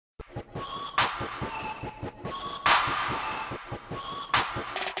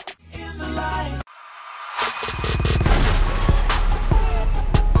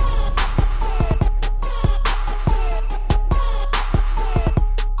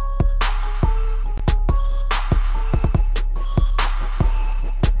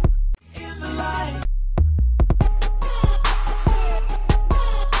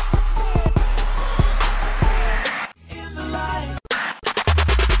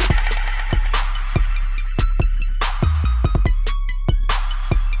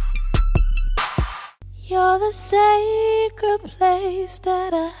You're the sacred place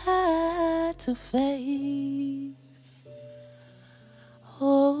that I had to face.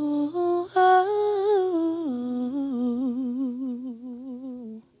 Oh, oh,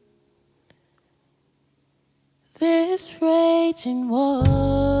 this raging war.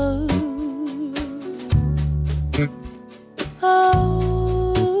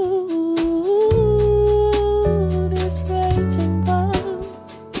 Oh, this raging war.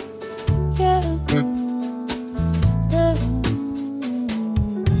 Yeah.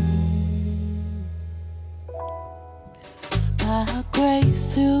 By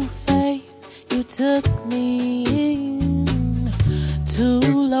grace to faith, you took me in, too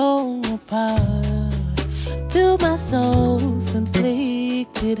long apart, through my soul's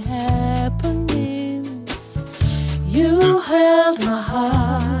conflicted happenings. You held my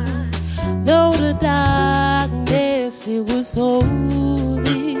heart, though the darkness it was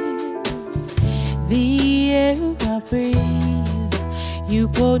holding. The air I breathe, you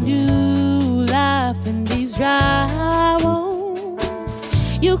poured new life in these dry wounds.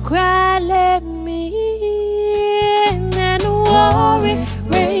 You cried, let me in, and the war it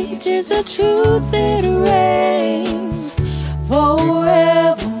rages, the truth it reigns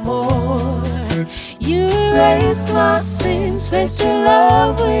forevermore. You erased my sins, placed your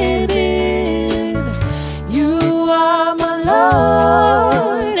love within. You are my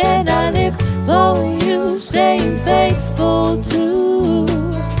Lord, and I live for you, staying faithful to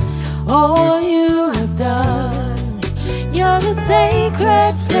all you have done. You're the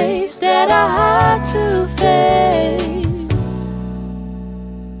sacred place that I had to face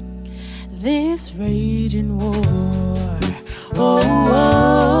this raging war. Oh,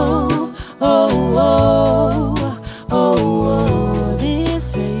 oh, oh, oh, oh, oh,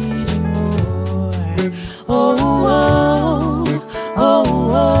 this raging war. Oh, oh, oh,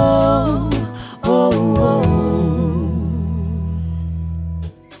 oh, oh, oh.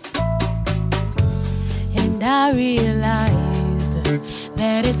 And I realized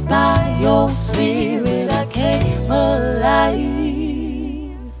that it's by your spirit I came alive.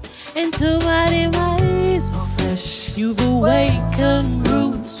 Into my demise of flesh, you've awakened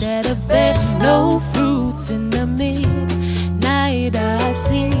roots that have borne no fruits. In the midnight I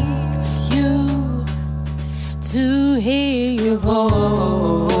seek you to hear your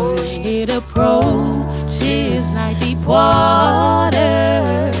voice. It approaches like deep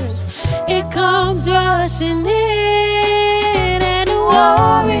waters. It comes rushing in, and the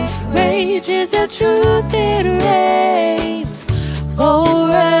war it rages, the truth it reigns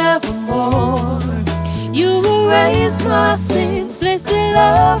forevermore. You erased my sins, placed your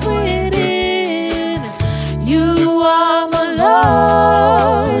love within. You are my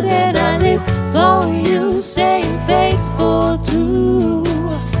Lord, and I live for you, staying faithful to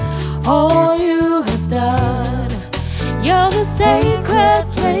all you have done. You're the sacred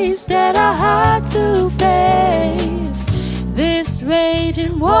place that I had to face this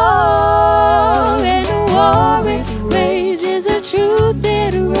raging war, and the war it rages, the truth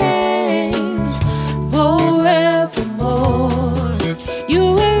it reigns forevermore.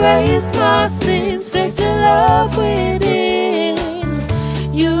 You erased my sins, placed your love within.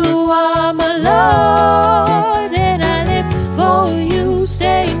 You are my Lord, and I live for you,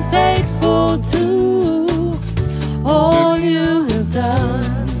 staying faithful to all you have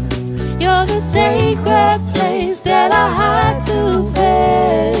done. You're the sacred place that I had to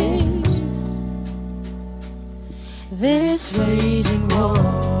face this raging war.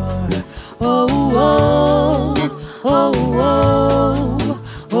 Oh, oh, oh, oh,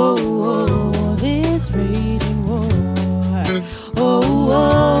 oh, oh, this raging war. Oh,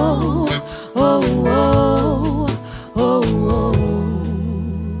 oh, oh, oh.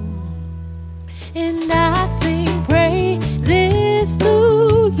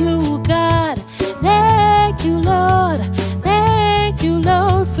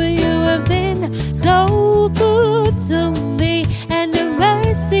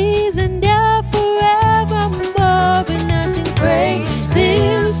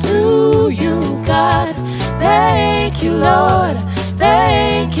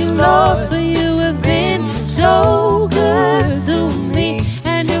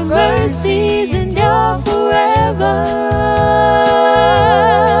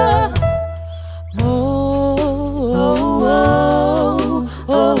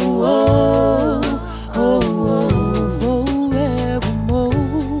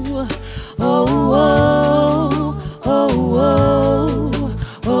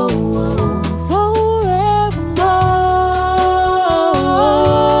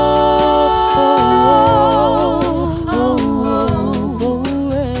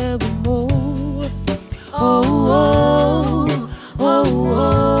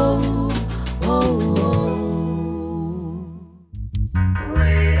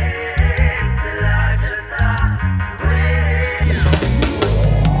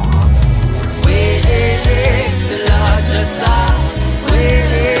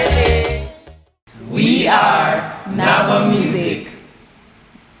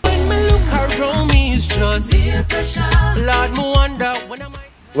 just Lord, me wonder when am I.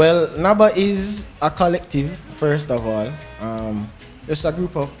 Well, NABA is a collective, first of all. Just a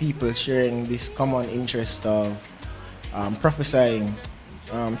group of people sharing this common interest of prophesying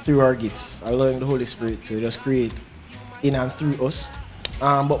through our gifts, allowing the Holy Spirit to just create in and through us.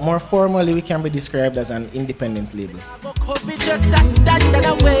 But more formally, we can be described as an independent label.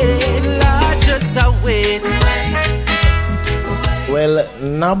 Well,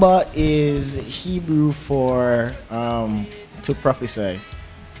 NABA is Hebrew for to prophesy.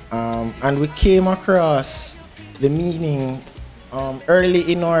 And we came across the meaning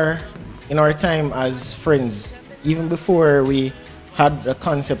early in our time as friends, even before we had the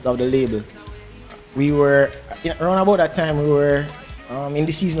concept of the label. We were around about that time. We were in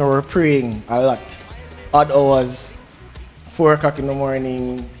the season where we were praying a lot, odd hours, 4 o'clock in the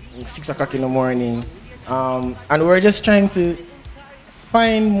morning, 6 o'clock in the morning, and we were just trying to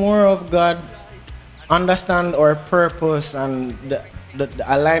find more of God, understand our purpose and the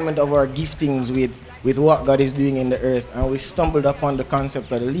alignment of our giftings with what God is doing in the earth. And we stumbled upon the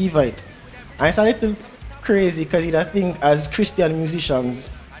concept of the Levite. And it's a little crazy because I think as Christian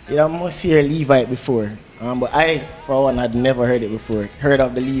musicians, you must hear Levite before. But I, for one, had never heard it before, heard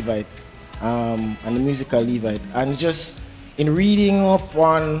of the Levite and the musical Levite. And just in reading up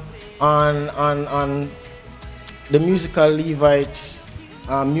on the musical Levites,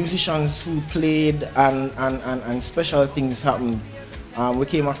 musicians who played and special things happened, we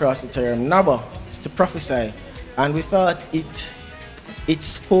came across the term NABA, to prophesy, and we thought it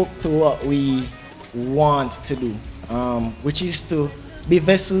spoke to what we want to do, which is to be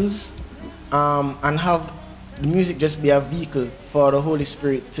vessels and have the music just be a vehicle for the Holy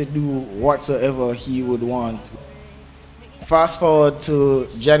Spirit to do whatsoever He would want. Fast forward to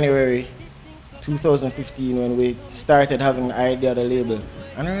January 2015 when we started having the idea of the label,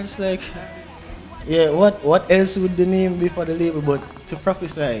 and I was like, yeah, what else would the name be for the label but to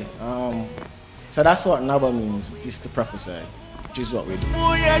prophesy? So that's what NABA means. It is to prophesy, which is what we do.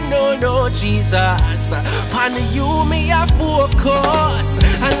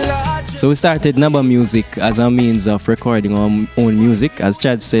 So we started NABA Music as a means of recording our own music. As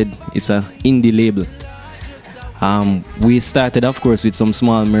Chad said, it's an indie label. We started, of course, with some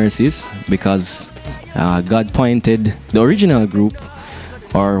small mercies because God pointed the original group,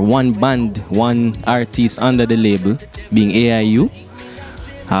 or one band, one artist under the label, being AIU.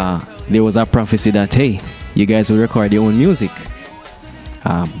 There was a prophecy that, hey, you guys will record your own music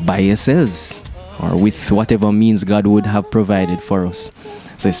by yourselves or with whatever means God would have provided for us.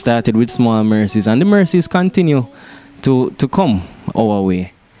 So it started with small mercies, and the mercies continue to come our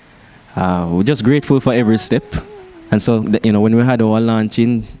way. We're just grateful for every step. And so, when we had our launch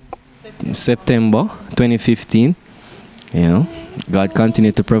in September 2015, God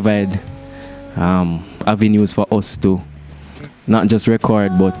continued to provide avenues for us to not just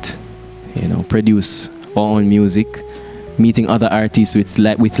record, but produce our own music, meeting other artists with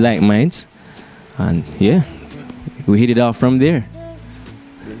like minds, and yeah, we hit it off from there.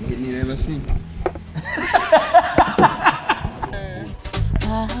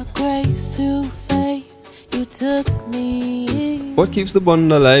 What keeps the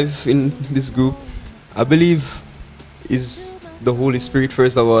bond alive in this group, I believe, is the Holy Spirit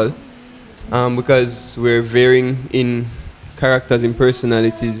first of all, because we're varying in characters, in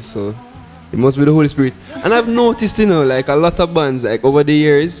personalities, so it must be the Holy Spirit. And I've noticed, like a lot of bands, like over the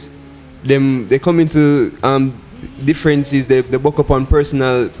years, they come into differences, they buck up on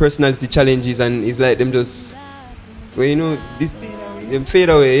personality challenges, and it's like them just, them fade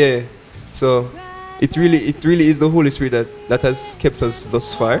away, yeah. So it really is the Holy Spirit that has kept us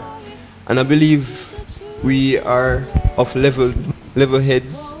thus far, and I believe we are of level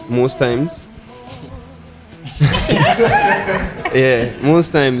heads most times. Yeah,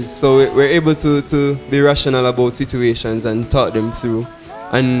 most times. So we're able to be rational about situations and talk them through.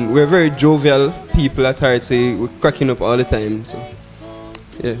 And we're very jovial people at heart, so we're cracking up all the time. So,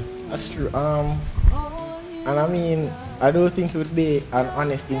 yeah. That's true. And I mean, I don't think it would be an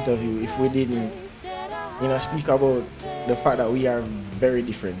honest interview if we didn't, speak about the fact that we are very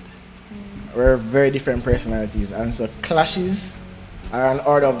different. We're very different personalities, and so clashes are an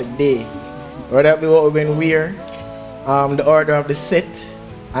order of the day. Whether it be what we've been wearing, the order of the set,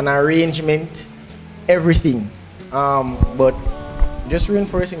 an arrangement, everything. But just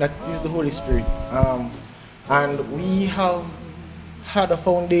reinforcing that it is the Holy Spirit. And we have had a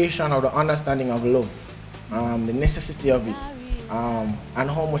foundation of the understanding of love, the necessity of it, and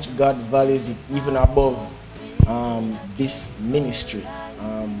how much God values it even above this ministry,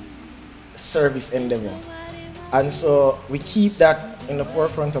 service endeavor. And so we keep that in the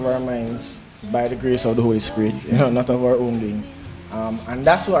forefront of our minds by the grace of the Holy Spirit, not of our own doing. And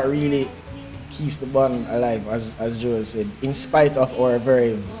that's what really keeps the band alive, as Joel said, in spite of our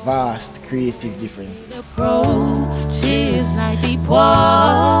very vast creative differences.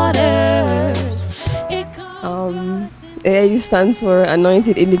 AIU stands for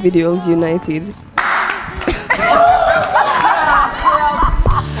Anointed Individuals United.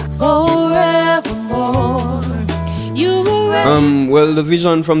 Well, the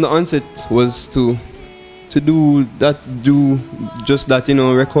vision from the onset was to do just that,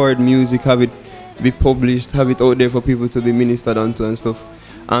 record music, have it be published, have it out there for people to be ministered onto and stuff.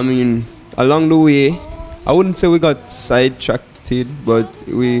 I mean, along the way, I wouldn't say we got sidetracked, but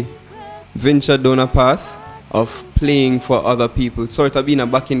we ventured down a path of playing for other people, sort of being a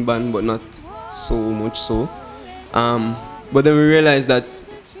backing band, but not so much so. But then we realized that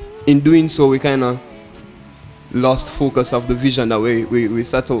in doing so, we kind of lost focus of the vision that we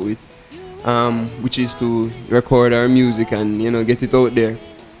set out with, which is to record our music and get it out there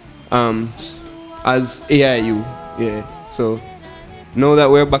as AIU. Yeah. So now that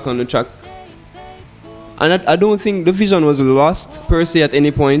we're back on the track, and I don't think the vision was lost per se at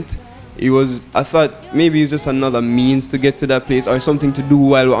any point. I thought maybe it's just another means to get to that place or something to do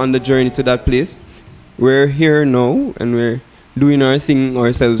while we're on the journey to that place. We're here now and we're doing our thing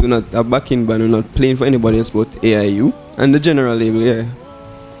ourselves. We're not a backing band, we're not playing for anybody else but AIU and the general label, yeah.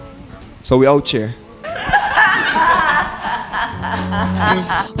 So we out here.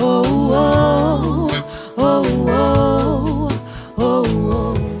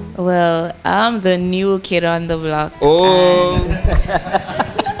 Well, I'm the new kid on the block.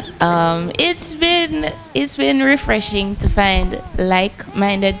 It's been refreshing to find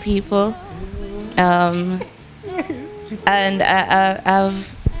like-minded people. And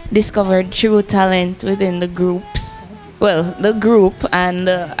I've discovered true talent within the groups. Well, the group and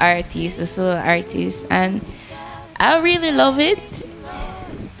the artists, the solo artists, and I really love it.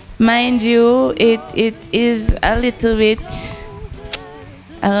 Mind you, it is a little bit,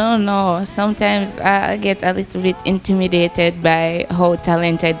 I don't know, sometimes I get a little bit intimidated by how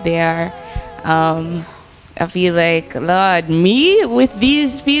talented they are. I feel like, Lord, me with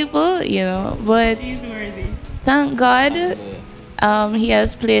these people, but thank God He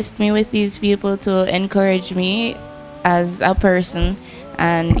has placed me with these people to encourage me as a person,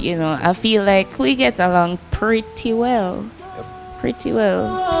 and I feel like we get along pretty well. Pretty well.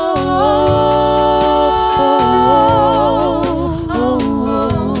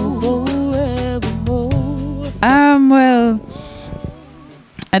 Well,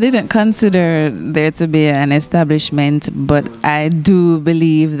 I didn't consider there to be an establishment, but I do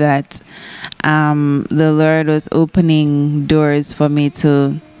believe that the Lord was opening doors for me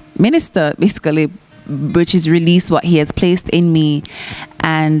to minister, basically, which is release what He has placed in me.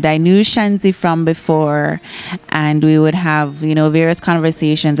 And I knew Shanzi from before, and we would have, various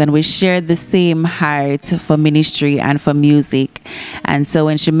conversations, and we shared the same heart for ministry and for music. And so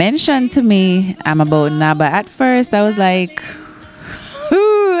when she mentioned to me about NABA, at first I was like,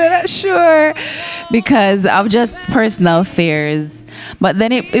 I'm not sure, because of just personal fears. But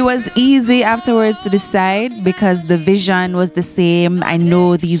then it was easy afterwards to decide, because the vision was the same. I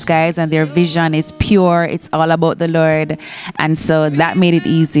know these guys and their vision is pure. It's all about the Lord. And so that made it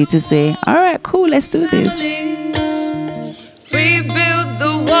easy to say, all right, cool, let's do this. Rebuild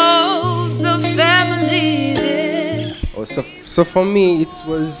the walls of families. Yeah. Oh, so for me, it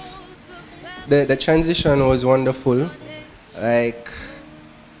was, the transition was wonderful. Like,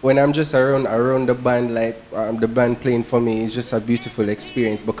 when I'm just around the band, the band playing for me is just a beautiful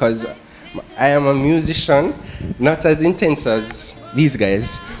experience, because I am a musician, not as intense as these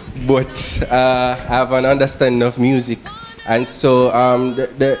guys, but I have an understanding of music. And so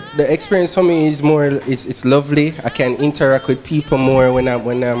the experience for me is more, it's lovely. I can interact with people more when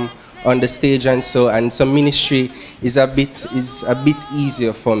I'm on the stage, and so ministry is a bit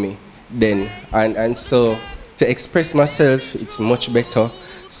easier for me then. And so to express myself, it's much better.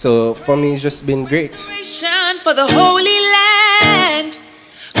 So for me, it's just been great. For the Holy Land,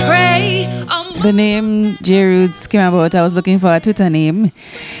 pray. The name J Roots came about. I was looking for a Twitter name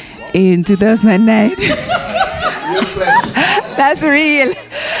in 2009. That's real.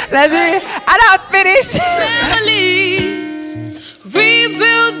 That's real. I'm not finished. Families,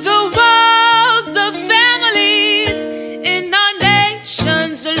 rebuild the walls of families in our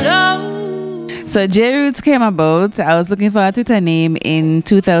nations alone. So J Roots came about. I was looking for a Twitter name in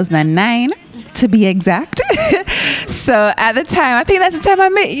 2009, to be exact. So at the time, I think that's the time I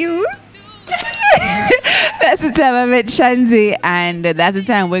met you. That's the time I met Shanzi, and that's the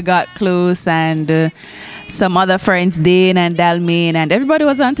time we got close. And some other friends, Dane and Dalmain, and everybody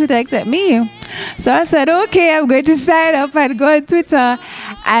was on Twitter except me. So I said, okay, I'm going to sign up and go on Twitter.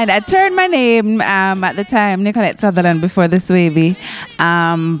 And I turned my name, at the time, Nicolette Sutherland before the Swavy,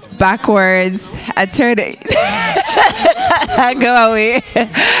 backwards. I turned it. I go away.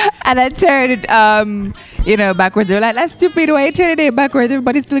 And I turned it, backwards. They were like, that's stupid. Why you turn it backwards?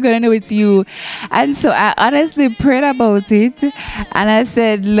 Everybody's still going to know it's you. And so I honestly prayed about it. And I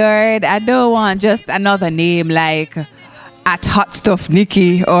said, Lord, I don't want just another name like at Hot Stuff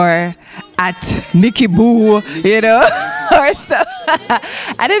Nikki or at Nikki Boo, or so.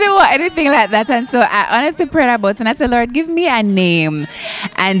 I didn't want anything like that. And so I honestly prayed about it. And I said, Lord, give me a name.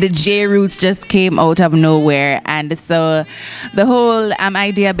 And the J Roots just came out of nowhere. And so the whole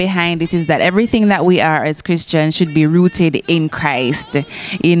idea behind it is that everything that we are as Christians should be rooted in Christ.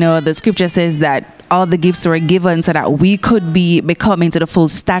 The scripture says that all the gifts were given so that we could become into the full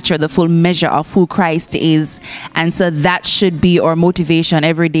stature, the full measure of who Christ is. And so that should be our motivation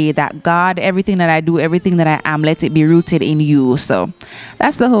every day, that God, everything that I do, everything that I am, let it be rooted in you. So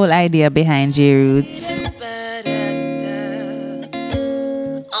that's the whole idea behind J Roots.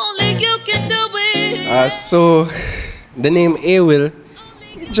 So the name A-Will,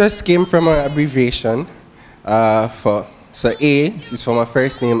 it just came from an abbreviation. So A is for my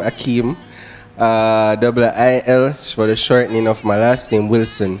first name, Akeem. W-I-L for the shortening of my last name,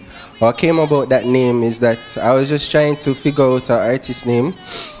 Wilson. What came about that name is that I was just trying to figure out an artist name.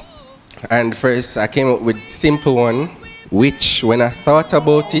 And first I came up with simple one, which when I thought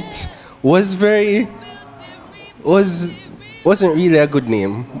about it wasn't really a good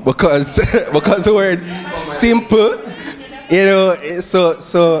name because the word simple,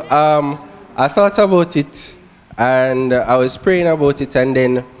 so I thought about it and I was praying about it, and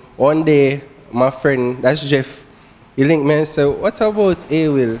then one day my friend, that's Jeff, he linked me and said, what about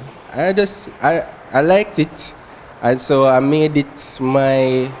A-Will? I liked it, and so I made it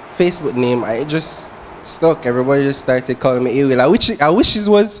my Facebook name. I just stuck. Everybody just started calling me A-Will. I wish it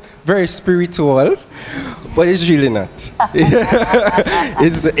was very spiritual, but it's really not.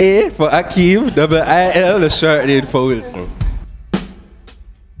 It's A for Akeem, W-I-L, the short name for Wilson.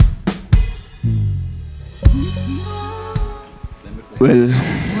 Well,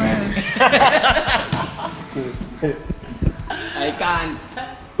 I can't.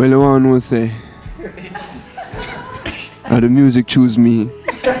 Well, I want to say, the music choose me.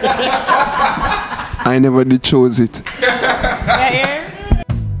 I never did chose it.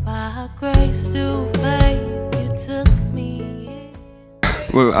 By grace through faith, you took me in.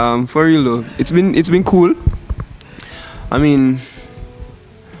 Well, for real though, it's been cool. I mean,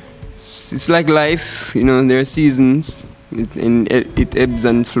 it's like life, there are seasons. It ebbs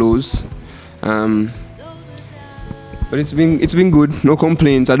and flows, but it's been good. No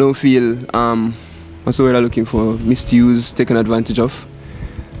complaints. I don't feel what's the word I'm looking for? Misused, taken advantage of.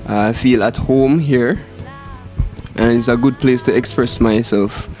 I feel at home here, and it's a good place to express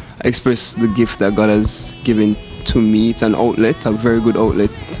myself, express the gift that God has given to me. It's an outlet, a very good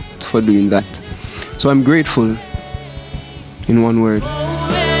outlet for doing that. So I'm grateful. In one word.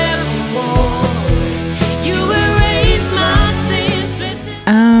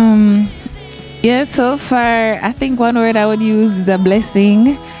 Yeah, so far, I think one word I would use is a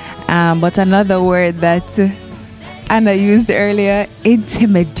blessing, but another word that Anna used earlier,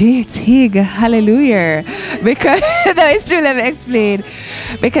 intimidating, hallelujah. Because, no, it's true, let me explain.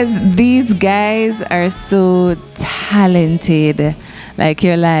 Because these guys are so talented. Like,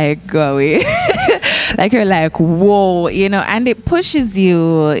 you're like, go away. Like, you're like, whoa, and it pushes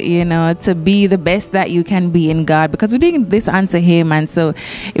you, to be the best that you can be in God, because we're doing this unto Him. And so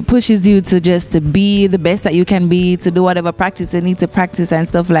it pushes you to just to be the best that you can be, to do whatever practice you need to practice and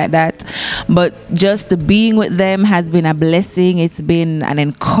stuff like that. But just being with them has been a blessing. It's been an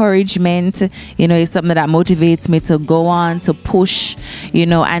encouragement. It's something that motivates me to go on, to push,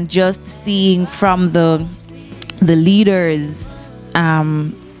 and just seeing from the leaders,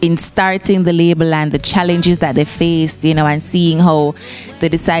 in starting the label and the challenges that they faced, and seeing how they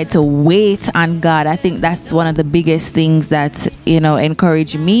decide to wait on God. I think that's one of the biggest things that,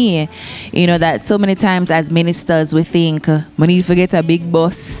 encourage me, that so many times as ministers we think, we need to get a big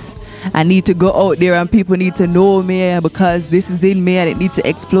boss. I need to go out there and people need to know me because this is in me and it needs to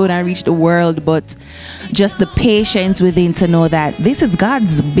explode and reach the world. But just the patience within to know that this is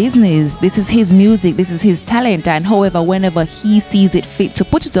God's business. This is His music. This is His talent. And however, whenever He sees it fit to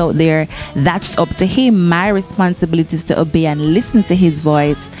put it out there, that's up to Him. My responsibility is to obey and listen to His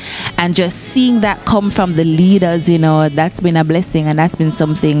voice. And just seeing that come from the leaders, that's been a blessing. And that's been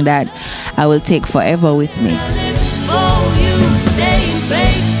something that I will take forever with me.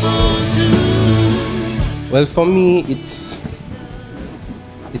 Well, for me, it's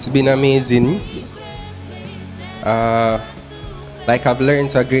been amazing. Like I've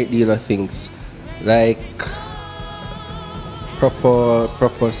learned a great deal of things, like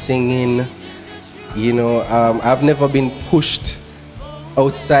proper singing. You know, I've never been pushed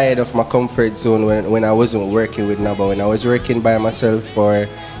outside of my comfort zone when I wasn't working with NABA. When I was working by myself or,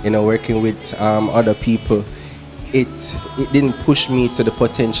 you know, working with other people, it didn't push me to the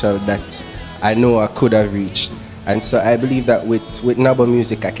potential that I know I could have reached. And so I believe that with NABA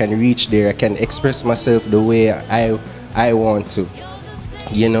music, I can reach there. I can express myself the way I want to,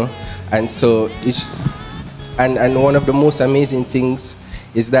 you know. And so it's and one of the most amazing things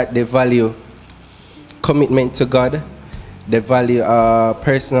is that they value commitment to God. They value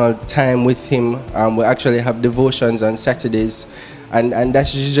personal time with Him. We actually have devotions on Saturdays, and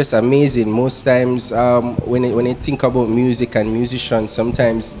that's just amazing. Most times, when you think about music and musicians,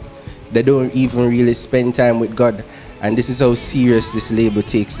 sometimes they don't even really spend time with God. And this is how serious this label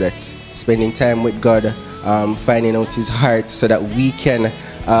takes that, spending time with God, finding out His heart so that we can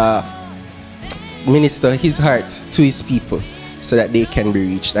minister His heart to His people so that they can be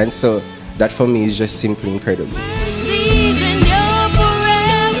reached. And so that for me is just simply incredible.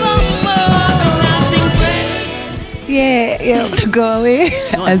 Yeah, go away.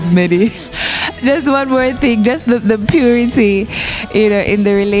 As many. Just one more thing, just the purity, you know, in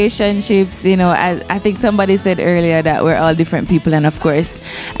the relationships. You know, I think somebody said earlier that we're all different people, and of course,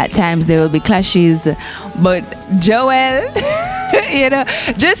 at times there will be clashes. But Joel, you know,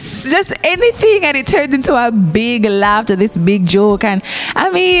 just anything, and it turned into a big laughter, this big joke. And I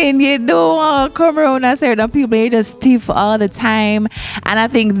mean, you don't come around and certain people, you just stiff all the time. And I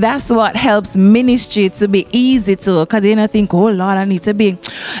think that's what helps ministry to be easy to, because you know, think, oh Lord, I need to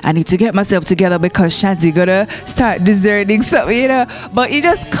get myself together because Shanti gonna start deserting something, you know. But you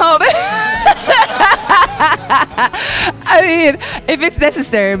just come. I mean, if it's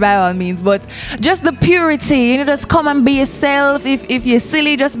necessary, by all means, but just the purity, you know, just come and be yourself. If you're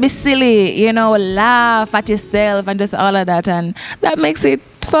silly, just be silly, you know, laugh at yourself and just all of that, and that makes it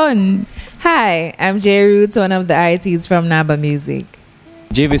fun. Hi, I'm Jay Roots, one of the artists from NABA Music.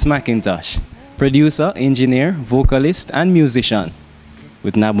 Javis McIntosh, producer, engineer, vocalist, and musician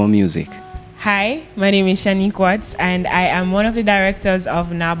with NABA Music. Hi, my name is Shanique Watts, and I am one of the directors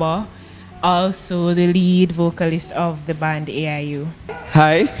of NABA, also the lead vocalist of the band AIU.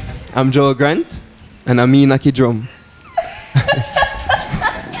 Hi, I'm Joel Grant, and I'm Naki Drum.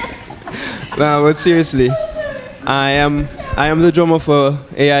 No, but seriously, I am the drummer for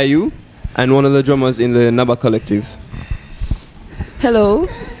AIU and one of the drummers in the NABA collective. Hello,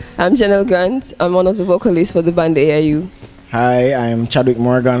 I'm Janelle Grant. I'm one of the vocalists for the band AIU. Hi, I'm Chadwick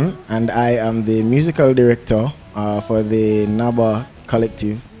Morgan, and I am the musical director for the NABA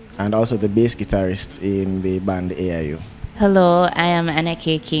collective and also the bass guitarist in the band AIU. Hello, I am Anna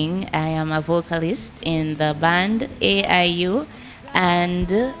K. King. I am a vocalist in the band AIU,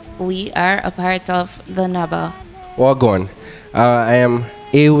 and we are a part of the NABA. Wagwan. I am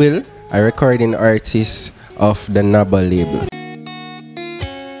A-Will, a recording artist of the NABA label.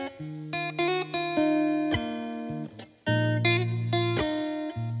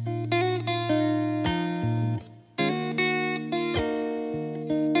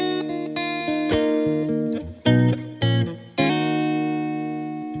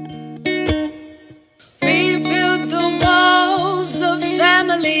 Rebuild the walls of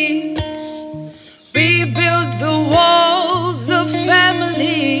families. Rebuild the walls of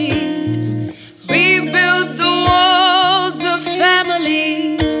families. Rebuild the walls of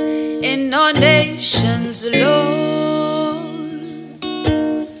families in our nations, Lord.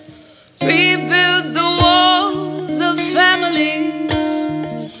 Rebuild the walls of families.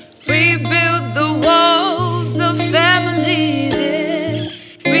 Rebuild the walls of families. Yeah.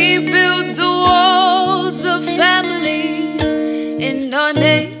 Rebuild the walls of families in our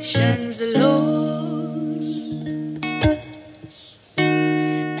nations, Lord.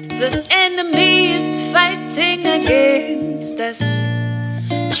 The enemy is fighting against us,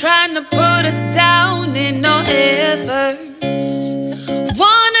 trying to put us down in our efforts.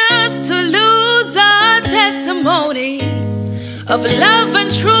 Want us to lose our testimony of love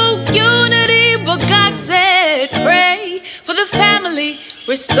and true unity. But God said, pray for the family,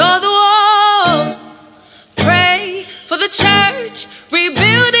 restore the walls. Pray for the church,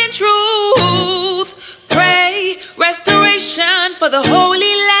 rebuilding truth. Pray restoration for the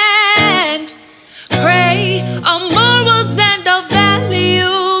Holy Land. Pray our morals and our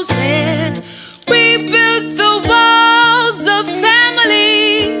values, and rebuild the walls of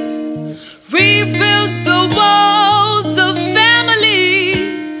families. Rebuild the walls of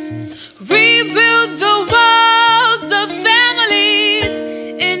families. Rebuild the walls.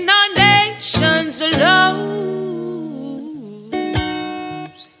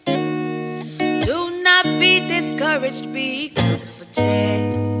 discouraged, be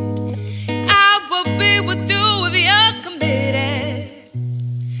comforted. I will be with you if you're committed.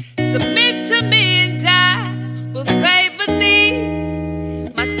 Submit to me and I will favor thee.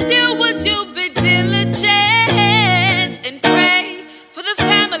 My still would you be diligent and pray for the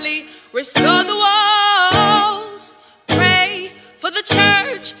family, restore the walls. Pray for the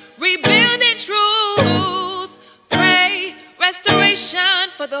church, rebuilding truth. Pray restoration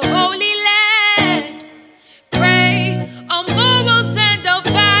for the Holy Land. Pray on morals and on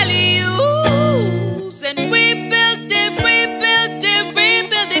values. And rebuild it, rebuild it,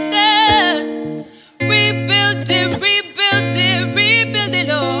 rebuild it good. Rebuild it, rebuild it, rebuild it,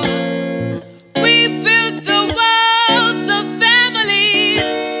 Lord. Rebuild the walls of families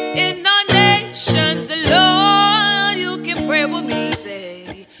in our nations, Lord. You can pray with me,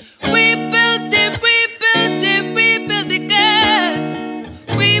 say, rebuild it, rebuild it, rebuild it, God.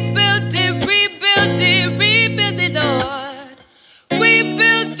 Rebuild it, rebuild it, rebuild it, Lord.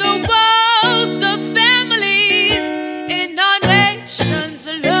 Rebuild the walls of families in our nations,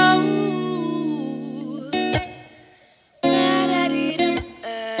 Lord.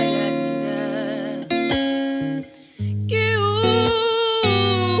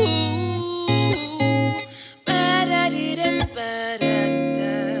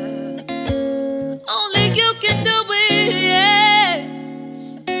 Only you can do it, yeah.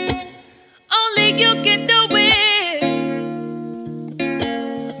 Only you can do it.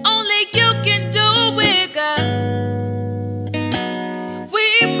 Only you can do it, God. We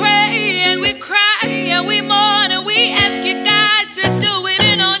pray and we cry and we mourn and we ask you, God, to do it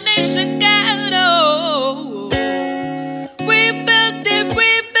in our nation, God. Oh, rebuild it,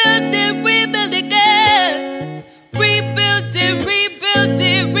 rebuild it, rebuild it, God. Rebuild it, rebuild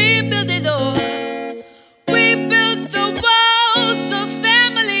it, rebuild it, Lord. Rebuild the walls of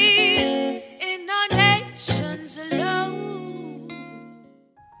families in our nations alone.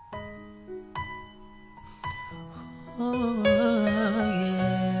 Oh,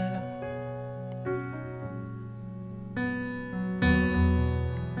 yeah.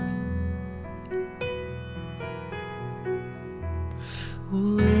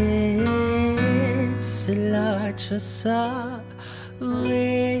 It's a larger side.